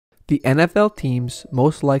The NFL teams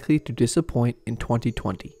most likely to disappoint in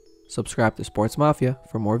 2020. Subscribe to Sportsmafia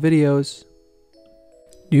for more videos.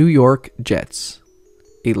 New York Jets.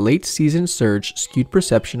 A late season surge skewed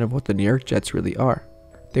perception of what the New York Jets really are.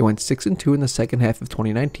 They went 6-2 in the second half of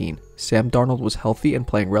 2019. Sam Darnold was healthy and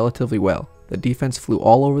playing relatively well. The defense flew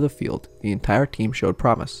all over the field. The entire team showed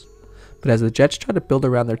promise. But as the Jets try to build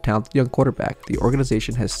around their talented young quarterback, the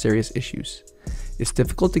organization has serious issues. It's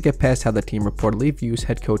difficult to get past how the team reportedly views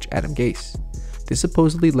head coach Adam Gase. This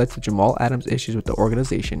supposedly led to Jamal Adams' issues with the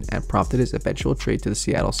organization and prompted his eventual trade to the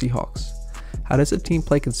Seattle Seahawks. How does a team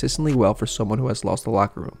play consistently well for someone who has lost the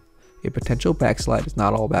locker room? A potential backslide is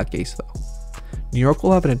not all about Gase though. New York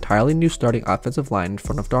will have an entirely new starting offensive line in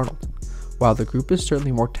front of Darnold. While the group is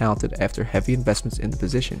certainly more talented after heavy investments in the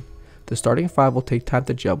position, the starting five will take time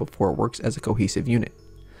to gel before it works as a cohesive unit.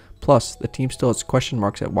 Plus, the team still has question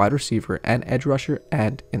marks at wide receiver and edge rusher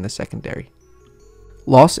and in the secondary.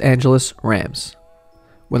 Los Angeles Rams.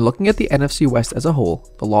 When looking at the NFC West as a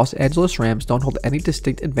whole, the Los Angeles Rams don't hold any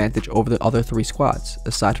distinct advantage over the other three squads,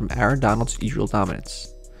 aside from Aaron Donald's usual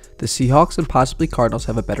dominance. The Seahawks and possibly Cardinals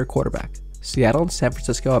have a better quarterback. Seattle and San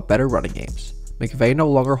Francisco have better running games. McVay no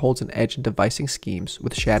longer holds an edge in devising schemes,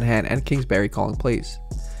 with Shanahan and Kingsbury calling plays.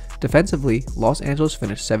 Defensively, Los Angeles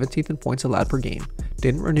finished 17th in points allowed per game,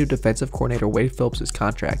 didn't renew defensive coordinator Wade Phillips'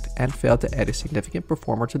 contract, and failed to add a significant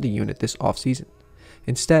performer to the unit this offseason.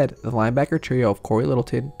 Instead, the linebacker trio of Corey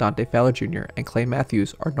Littleton, Dante Fowler Jr., and Clay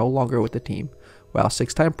Matthews are no longer with the team, while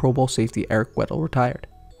six-time Pro Bowl safety Eric Weddle retired.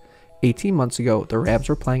 18 months ago, the Rams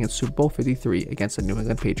were playing in Super Bowl 53 against the New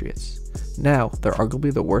England Patriots. Now, they're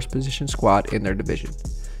arguably the worst positioned squad in their division.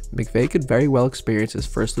 McVay could very well experience his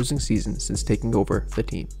first losing season since taking over the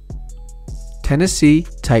team. Tennessee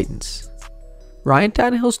Titans. Ryan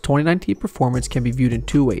Tannehill's 2019 performance can be viewed in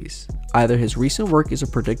two ways. Either his recent work is a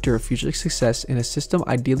predictor of future success in a system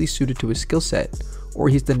ideally suited to his skill set, or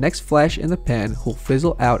he's the next flash in the pan who'll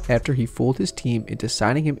fizzle out after he fooled his team into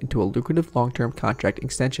signing him into a lucrative long-term contract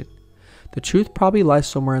extension. The truth probably lies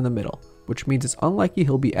somewhere in the middle, which means it's unlikely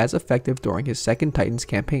he'll be as effective during his second Titans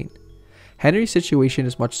campaign. Henry's situation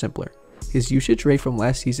is much simpler. His usage rate from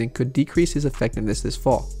last season could decrease his effectiveness this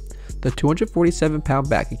fall. The 247-pound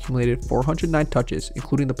back accumulated 409 touches,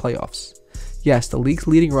 including the playoffs. Yes, the league's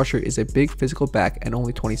leading rusher is a big physical back and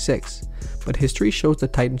only 26, but history shows the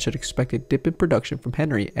Titans should expect a dip in production from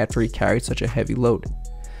Henry after he carried such a heavy load.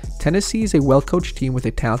 Tennessee is a well-coached team with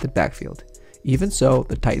a talented backfield. Even so,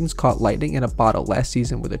 the Titans caught lightning in a bottle last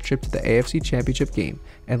season with a trip to the AFC Championship game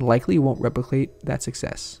and likely won't replicate that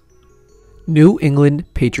success. New England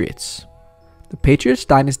Patriots. The Patriots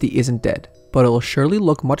dynasty isn't dead, but it will surely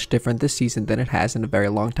look much different this season than it has in a very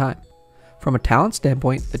long time. From a talent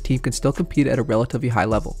standpoint, the team can still compete at a relatively high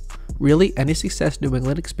level. Really, any success New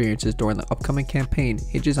England experiences during the upcoming campaign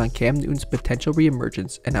hinges on Cam Newton's potential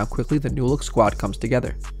reemergence and how quickly the new-look squad comes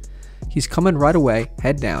together. He's come in right away,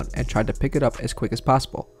 head down, and tried to pick it up as quick as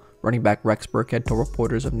possible. Running back Rex Burkhead told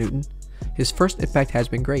reporters of Newton, "His first impact has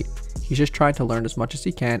been great. He's just trying to learn as much as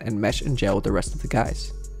he can and mesh and gel with the rest of the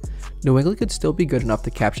guys." New England could still be good enough to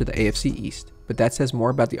capture the AFC East, but that says more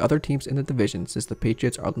about the other teams in the division since the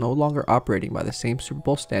Patriots are no longer operating by the same Super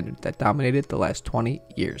Bowl standard that dominated the last 20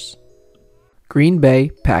 years. Green Bay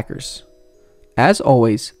Packers. As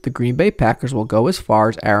always, the Green Bay Packers will go as far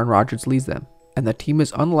as Aaron Rodgers leads them, and the team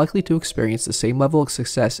is unlikely to experience the same level of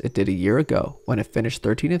success it did a year ago when it finished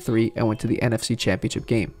 13-3 and went to the NFC Championship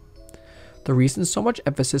game. The reason so much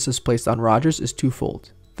emphasis is placed on Rodgers is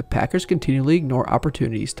twofold. The Packers continually ignore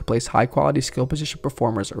opportunities to place high-quality skill position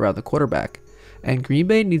performers around the quarterback, and Green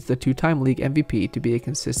Bay needs the two-time league MVP to be a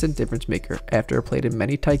consistent difference maker after it played in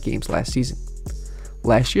many tight games last season.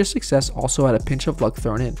 Last year's success also had a pinch of luck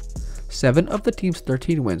thrown in. 7 of the team's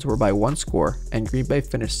 13 wins were by one score, and Green Bay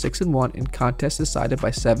finished 6-1 in contests decided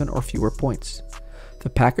by 7 or fewer points. The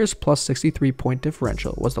Packers' plus 63-point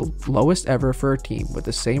differential was the lowest ever for a team with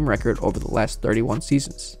the same record over the last 31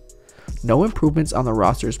 seasons. No improvements on the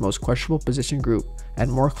roster's most questionable position group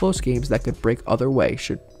and more close games that could break other way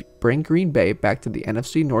should bring Green Bay back to the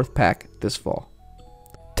NFC North pack this fall.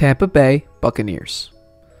 Tampa Bay Buccaneers.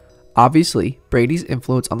 Obviously, Brady's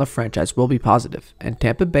influence on the franchise will be positive, and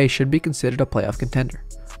Tampa Bay should be considered a playoff contender.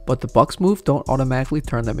 But the Bucs' move don't automatically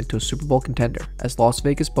turn them into a Super Bowl contender, as Las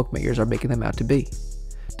Vegas bookmakers are making them out to be.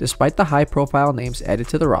 Despite the high-profile names added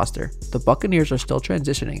to the roster, the Buccaneers are still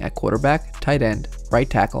transitioning at quarterback, tight end, right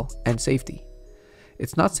tackle, and safety.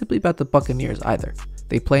 It's not simply about the Buccaneers either.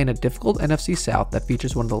 They play in a difficult NFC South that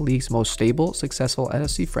features one of the league's most stable, successful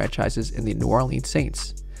NFC franchises in the New Orleans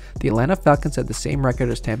Saints. The Atlanta Falcons had the same record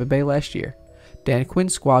as Tampa Bay last year. Dan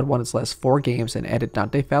Quinn's squad won its last 4 games and added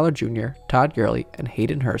Dante Fowler Jr., Todd Gurley, and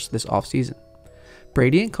Hayden Hurst this offseason.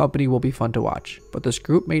 Brady and company will be fun to watch, but this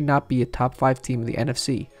group may not be a top 5 team in the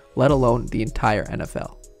NFC, let alone the entire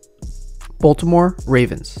NFL. Baltimore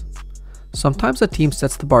Ravens. Sometimes a team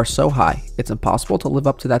sets the bar so high, it's impossible to live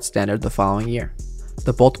up to that standard the following year.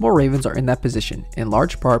 The Baltimore Ravens are in that position, in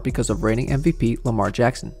large part because of reigning MVP Lamar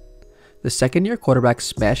Jackson. The second-year quarterback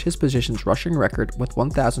smashed his position's rushing record with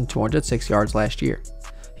 1,206 yards last year.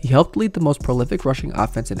 He helped lead the most prolific rushing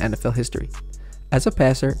offense in NFL history. As a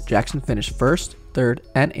passer, Jackson finished 1st, 3rd,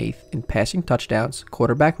 and 8th in passing touchdowns,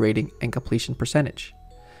 quarterback rating, and completion percentage.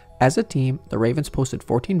 As a team, the Ravens posted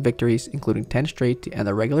 14 victories, including 10 straight to end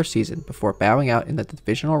the regular season before bowing out in the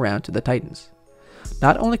divisional round to the Titans.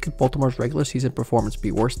 Not only could Baltimore's regular season performance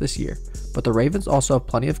be worse this year, but the Ravens also have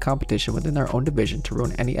plenty of competition within their own division to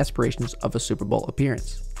ruin any aspirations of a Super Bowl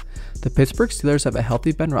appearance. The Pittsburgh Steelers have a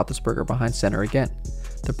healthy Ben Roethlisberger behind center again.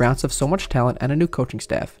 The Browns have so much talent and a new coaching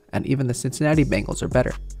staff, and even the Cincinnati Bengals are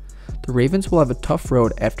better. The Ravens will have a tough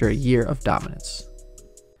road after a year of dominance.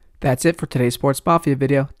 That's it for today's Sports Mafia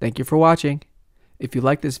video. Thank you for watching. If you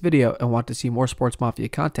like this video and want to see more Sports Mafia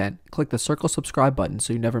content, click the circle subscribe button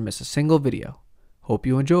so you never miss a single video. Hope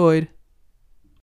you enjoyed.